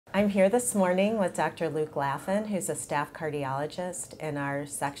I'm here this morning with Dr. Luke Laffin, who's a staff cardiologist in our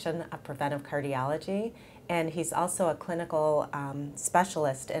section of Preventive Cardiology, and he's also a clinical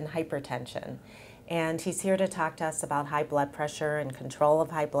specialist in hypertension. And he's here to talk to us about high blood pressure and control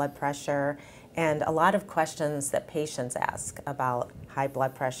of high blood pressure, and a lot of questions that patients ask about high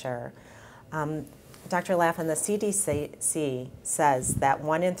blood pressure. Dr. Laffin, the CDC says that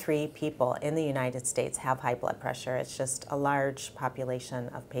 1 in 3 people in the United States have high blood pressure. It's just a large population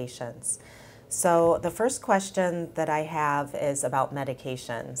of patients. So the first question that I have is about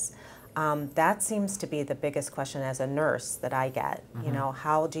medications. That seems to be the biggest question as a nurse that I get. You know,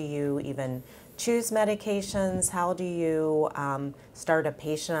 how do you even choose medications? How do you start a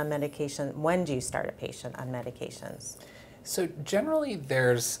patient on medication? When do you start a patient on medications? So generally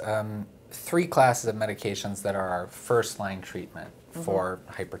there's 3 classes of medications that are our first-line treatment for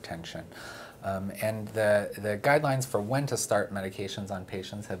hypertension. And the guidelines for when to start medications on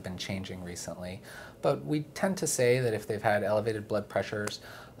patients have been changing recently. But we tend to say that if they've had elevated blood pressures,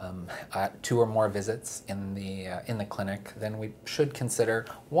 2 or more visits in the clinic, then we should consider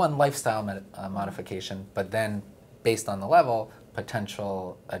one lifestyle modification, but then based on the level,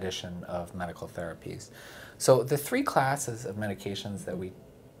 potential addition of medical therapies. So the 3 classes of medications that we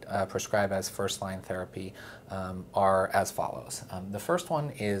prescribe as first-line therapy are as follows. The first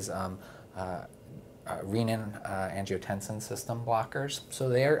one is renin-angiotensin system blockers. So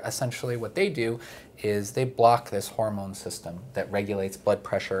they're essentially, what they do is they block this hormone system that regulates blood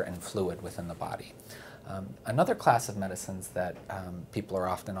pressure and fluid within the body. Another class of medicines that people are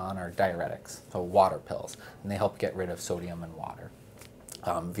often on are diuretics, so water pills, and they help get rid of sodium in water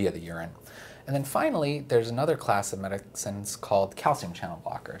via the urine. And then finally, there's another class of medicines called calcium channel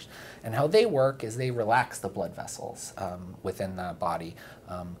blockers. And how they work is they relax the blood vessels within the body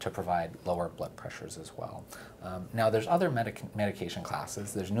to provide lower blood pressures as well. Now, there's other medication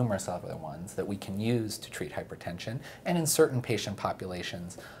classes. There's numerous other ones that we can use to treat hypertension. And in certain patient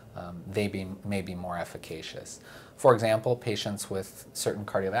populations, they may be more efficacious. For example, patients with certain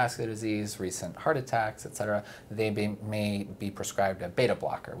cardiovascular disease, recent heart attacks, etc., they may be prescribed a beta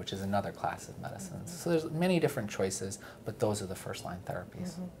blocker, which is another class of medicines. So there's many different choices, but those are the first-line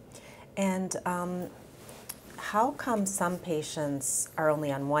therapies. And how come some patients are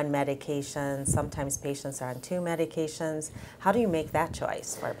only on one medication, sometimes patients are on 2 medications? How do you make that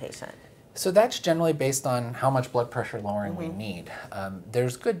choice for a patient? So that's generally based on how much blood pressure lowering we need.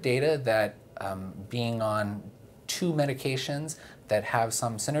 There's good data that being on 2 medications that have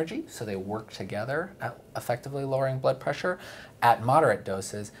some synergy, so they work together at effectively lowering blood pressure at moderate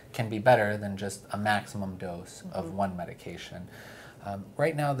doses, can be better than just a maximum dose of one medication.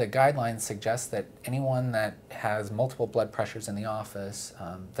 Right now, the guidelines suggest that anyone that has multiple blood pressures in the office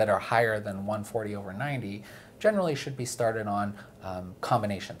that are higher than 140/90 generally should be started on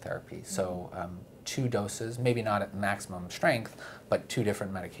combination therapy. So 2 doses, maybe not at maximum strength, but 2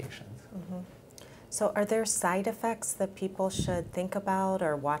 different medications. So are there side effects that people should think about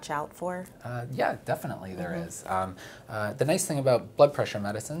or watch out for? Yeah, definitely there is. The nice thing about blood pressure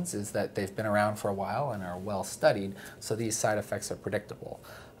medicines is that they've been around for a while and are well studied, so these side effects are predictable.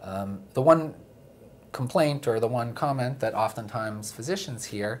 The one complaint or the one comment that oftentimes physicians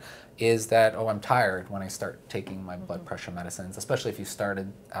hear is that, oh, I'm tired when I start taking my blood pressure medicines, especially if you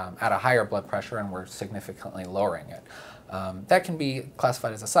started at a higher blood pressure and we're significantly lowering it. That can be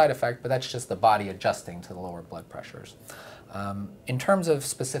classified as a side effect, but that's just the body adjusting to the lower blood pressures. In terms of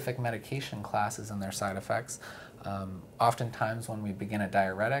specific medication classes and their side effects, oftentimes when we begin a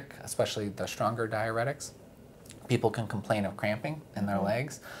diuretic, especially the stronger diuretics, people can complain of cramping in their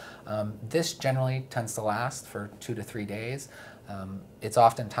legs. This generally tends to last for 2 to 3 days. It's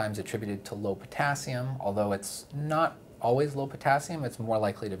oftentimes attributed to low potassium, although it's not always low potassium. It's more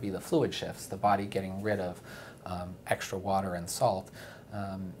likely to be the fluid shifts, the body getting rid of extra water and salt.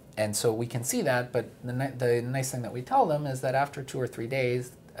 And so we can see that, but the nice thing that we tell them is that after 2 or 3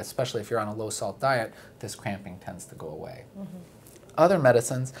 days, especially if you're on a low salt diet, this cramping tends to go away. Other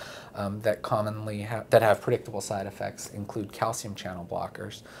medicines that commonly have predictable side effects include calcium channel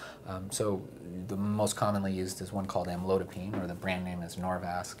blockers. So the most commonly used is one called amlodipine, or the brand name is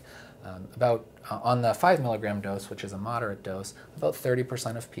Norvasc. On the 5 milligram dose, which is a moderate dose, about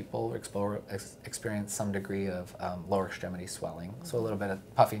 30% of people experience some degree of lower extremity swelling, so a little bit of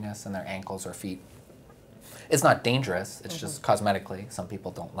puffiness in their ankles or feet. It's not dangerous, it's just cosmetically, some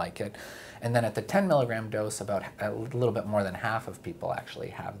people don't like it. And then at the 10 milligram dose, about a little bit more than half of people actually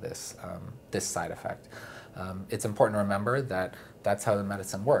have this, this side effect. It's important to remember that that's how the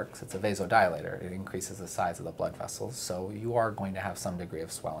medicine works. It's a vasodilator. It increases the size of the blood vessels, so you are going to have some degree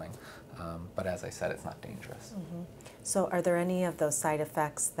of swelling. But as I said, it's not dangerous. So are there any of those side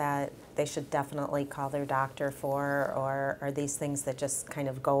effects that they should definitely call their doctor for, or are these things that just kind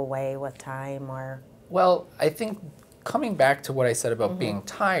of go away with time? Or Well, I think coming back to what I said about being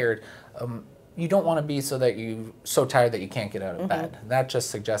tired, you don't want to be so tired that you can't get out of bed. That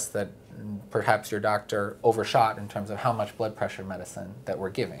just suggests that perhaps your doctor overshot in terms of how much blood pressure medicine that we're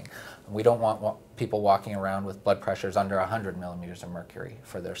giving. We don't want people walking around with blood pressures under 100 millimeters of mercury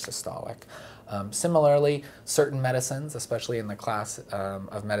for their systolic. Similarly, certain medicines, especially in the class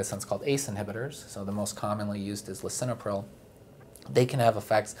of medicines called ACE inhibitors, so the most commonly used is lisinopril, they can have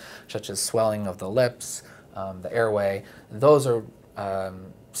effects such as swelling of the lips, the airway. Those are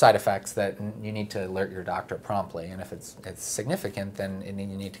side effects that you need to alert your doctor promptly, and if it's significant, then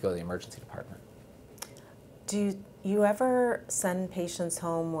you need to go to the emergency department. do you ever send patients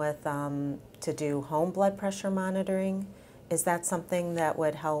home with to do home blood pressure monitoring? Is that something that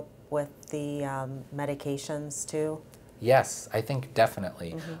would help with the medications too? Yes, I think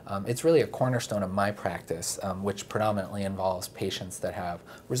definitely. It's really a cornerstone of my practice, which predominantly involves patients that have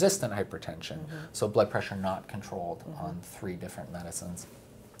resistant hypertension, so blood pressure not controlled on 3 different medicines.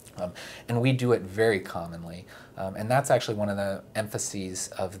 And we do it very commonly, and that's actually one of the emphases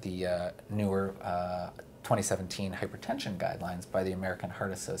of the newer 2017 hypertension guidelines by the American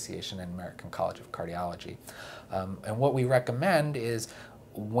Heart Association and American College of Cardiology. And what we recommend is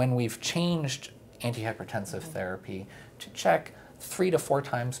when we've changed antihypertensive therapy to check 3 to 4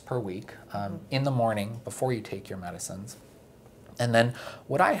 times per week in the morning before you take your medicines. And then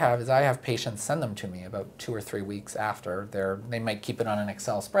what I have is I have patients send them to me about 2 or 3 weeks after. They might keep it on an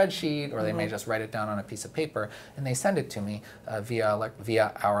Excel spreadsheet, or they may just write it down on a piece of paper, and they send it to me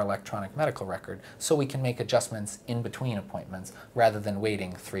via our electronic medical record, so we can make adjustments in between appointments rather than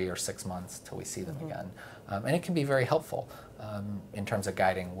waiting 3 or 6 months till we see them again. And it can be very helpful in terms of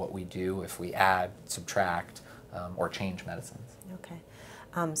guiding what we do if we add, subtract, or change medicines. Okay.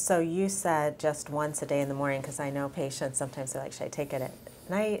 So you said just once a day in the morning, because I know patients sometimes they're like, should I take it at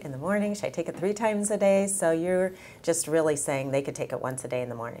night, in the morning? Should I take it 3 times a day? So you're just really saying they could take it once a day in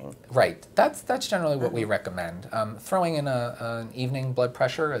the morning. Right. That's generally what we recommend. Throwing in an evening blood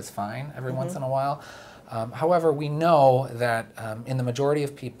pressure is fine every once in a while. However, we know that in the majority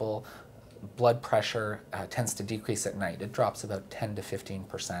of people, blood pressure tends to decrease at night. It drops about 10 to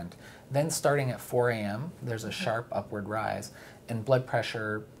 15%. Then starting at 4 a.m., there's a sharp upward rise, and blood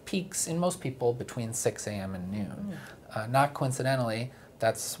pressure peaks in most people between 6 a.m. and noon. Not coincidentally,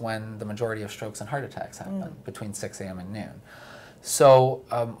 that's when the majority of strokes and heart attacks happen, between 6 a.m. and noon. So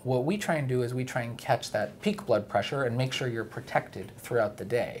what we try and do is we try and catch that peak blood pressure and make sure you're protected throughout the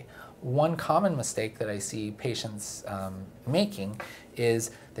day. One common mistake that I see patients making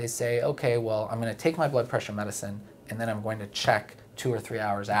is they say, okay, well, I'm going to take my blood pressure medicine and then I'm going to check 2 or 3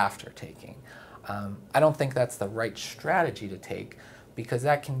 hours after taking. I don't think that's the right strategy to take, because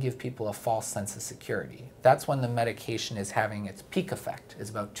that can give people a false sense of security. That's when the medication is having its peak effect, is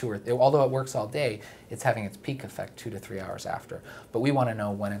about although it works all day, it's having its peak effect 2 to 3 hours after. But we want to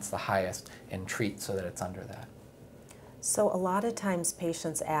know when it's the highest and treat so that it's under that. So a lot of times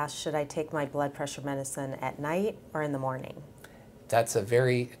patients ask, should I take my blood pressure medicine at night or in the morning? That's a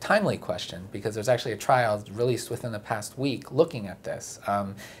very timely question, because there's actually a trial released within the past week looking at this.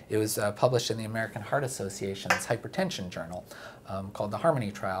 It was published in the American Heart Association's Hypertension journal called the Harmony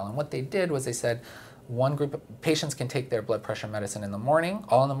trial. And what they did was they said one group of patients can take their blood pressure medicine in the morning,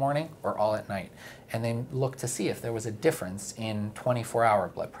 or all at night. And they looked to see if there was a difference in 24-hour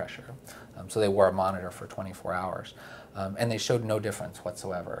blood pressure. So they wore a monitor for 24 hours. And they showed no difference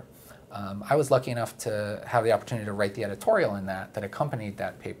whatsoever. I was lucky enough to have the opportunity to write the editorial in that accompanied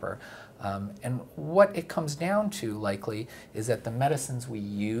that paper. And what it comes down to, likely, is that the medicines we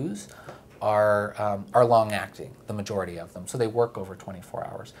use are long-acting, the majority of them. So they work over 24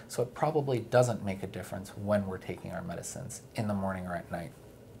 hours. So it probably doesn't make a difference when we're taking our medicines, in the morning or at night.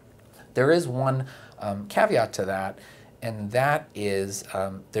 There is one caveat to that, and that is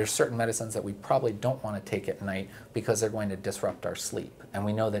there's certain medicines that we probably don't want to take at night because they're going to disrupt our sleep. And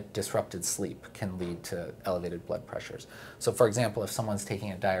we know that disrupted sleep can lead to elevated blood pressures. So for example, if someone's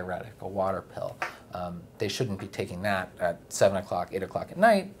taking a diuretic, a water pill, they shouldn't be taking that at 7 o'clock, 8 o'clock at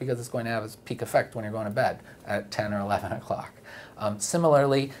night, because it's going to have its peak effect when you're going to bed at 10 or 11 o'clock.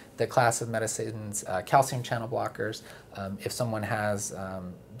 Similarly, the class of medicines, calcium channel blockers, if someone has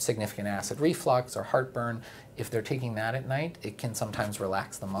significant acid reflux or heartburn, if they're taking that at night, it can sometimes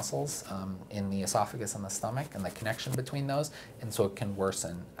relax the muscles in the esophagus and the stomach and the connection between those, and so it can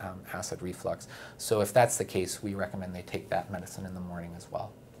worsen acid reflux. So if that's the case, we recommend they take that medicine in the morning as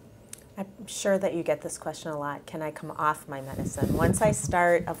well. I'm sure that you get this question a lot. Can I come off my medicine? Once I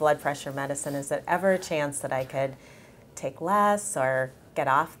start a blood pressure medicine, is there ever a chance that I could take less or get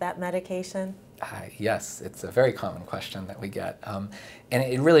off that medication? Yes, it's a very common question that we get, and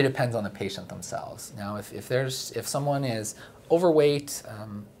it really depends on the patient themselves. Now, if someone is overweight,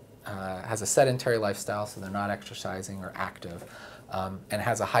 has a sedentary lifestyle, so they're not exercising or active, and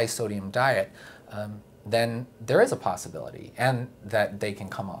has a high sodium diet, then there is a possibility, and that they can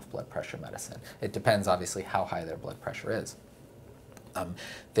come off blood pressure medicine. It depends, obviously, how high their blood pressure is.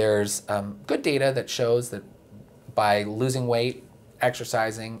 There's good data that shows that by losing weight,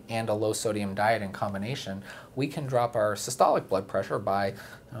 exercising, and a low sodium diet in combination, we can drop our systolic blood pressure by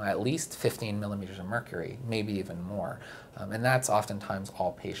at least 15 millimeters of mercury, maybe even more. And that's oftentimes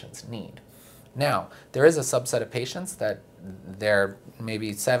all patients need. Now, there is a subset of patients that they're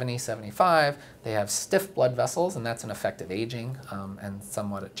maybe 70, 75, they have stiff blood vessels, and that's an effect of aging and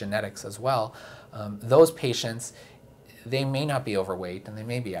somewhat genetics as well. Those patients, they may not be overweight, and they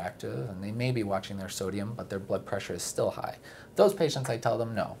may be active, and they may be watching their sodium, but their blood pressure is still high. Those patients, I tell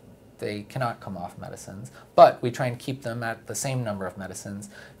them no. They cannot come off medicines, but we try and keep them at the same number of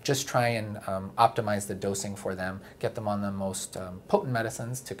medicines, just try and optimize the dosing for them, get them on the most potent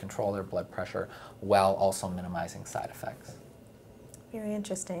medicines to control their blood pressure while also minimizing side effects. Very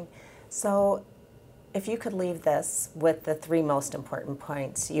interesting. So if you could leave this with the 3 most important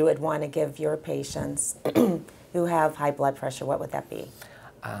points you would want to give your patients who have high blood pressure, what would that be?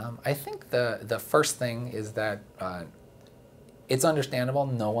 I think the first thing is that it's understandable.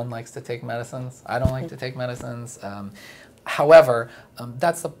 No one likes to take medicines. I don't like to take medicines. However,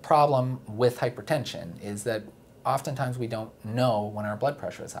 that's the problem with hypertension, is that oftentimes we don't know when our blood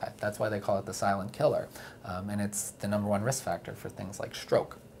pressure is high. That's why they call it the silent killer. And it's the #1 risk factor for things like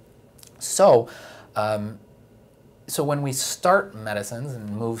stroke. So when we start medicines and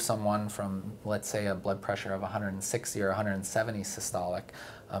move someone from, let's say, a blood pressure of 160 or 170 systolic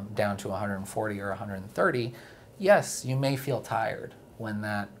down to 140 or 130, yes, you may feel tired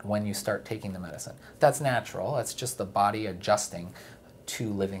when you start taking the medicine. That's natural. That's just the body adjusting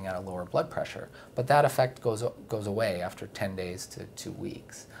to living at a lower blood pressure. But that effect goes away after 10 days to 2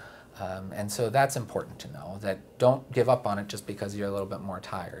 weeks. And so that's important to know, that don't give up on it just because you're a little bit more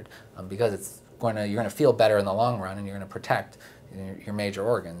tired, because you're going to feel better in the long run, and you're going to protect your major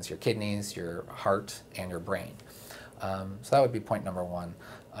organs, your kidneys, your heart, and your brain. So that would be point #1.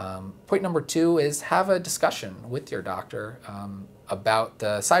 Point #2 is have a discussion with your doctor about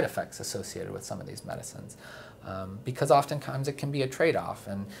the side effects associated with some of these medicines. Because oftentimes it can be a trade-off,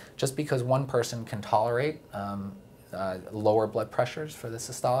 and just because one person can tolerate lower blood pressures for the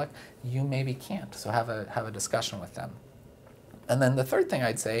systolic, you maybe can't. So have a discussion with them. And then the third thing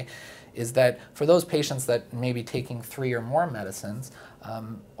I'd say is that for those patients that may be taking 3 or more medicines,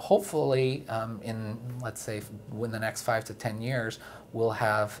 hopefully let's say, in the next 5 to 10 years, we'll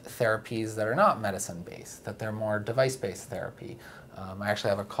have therapies that are not medicine-based, that they're more device-based therapy. I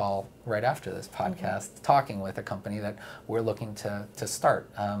actually have a call right after this podcast talking with a company that we're looking to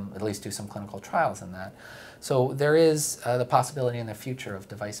start, at least do some clinical trials in that. So there is the possibility in the future of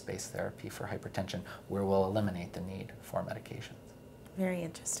device-based therapy for hypertension where we'll eliminate the need for medications. Very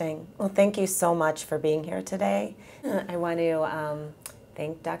interesting. Well, thank you so much for being here today. I want to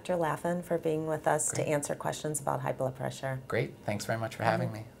thank Dr. Laffin for being with us to answer questions about high blood pressure. Great. Thanks very much for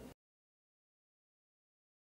having me.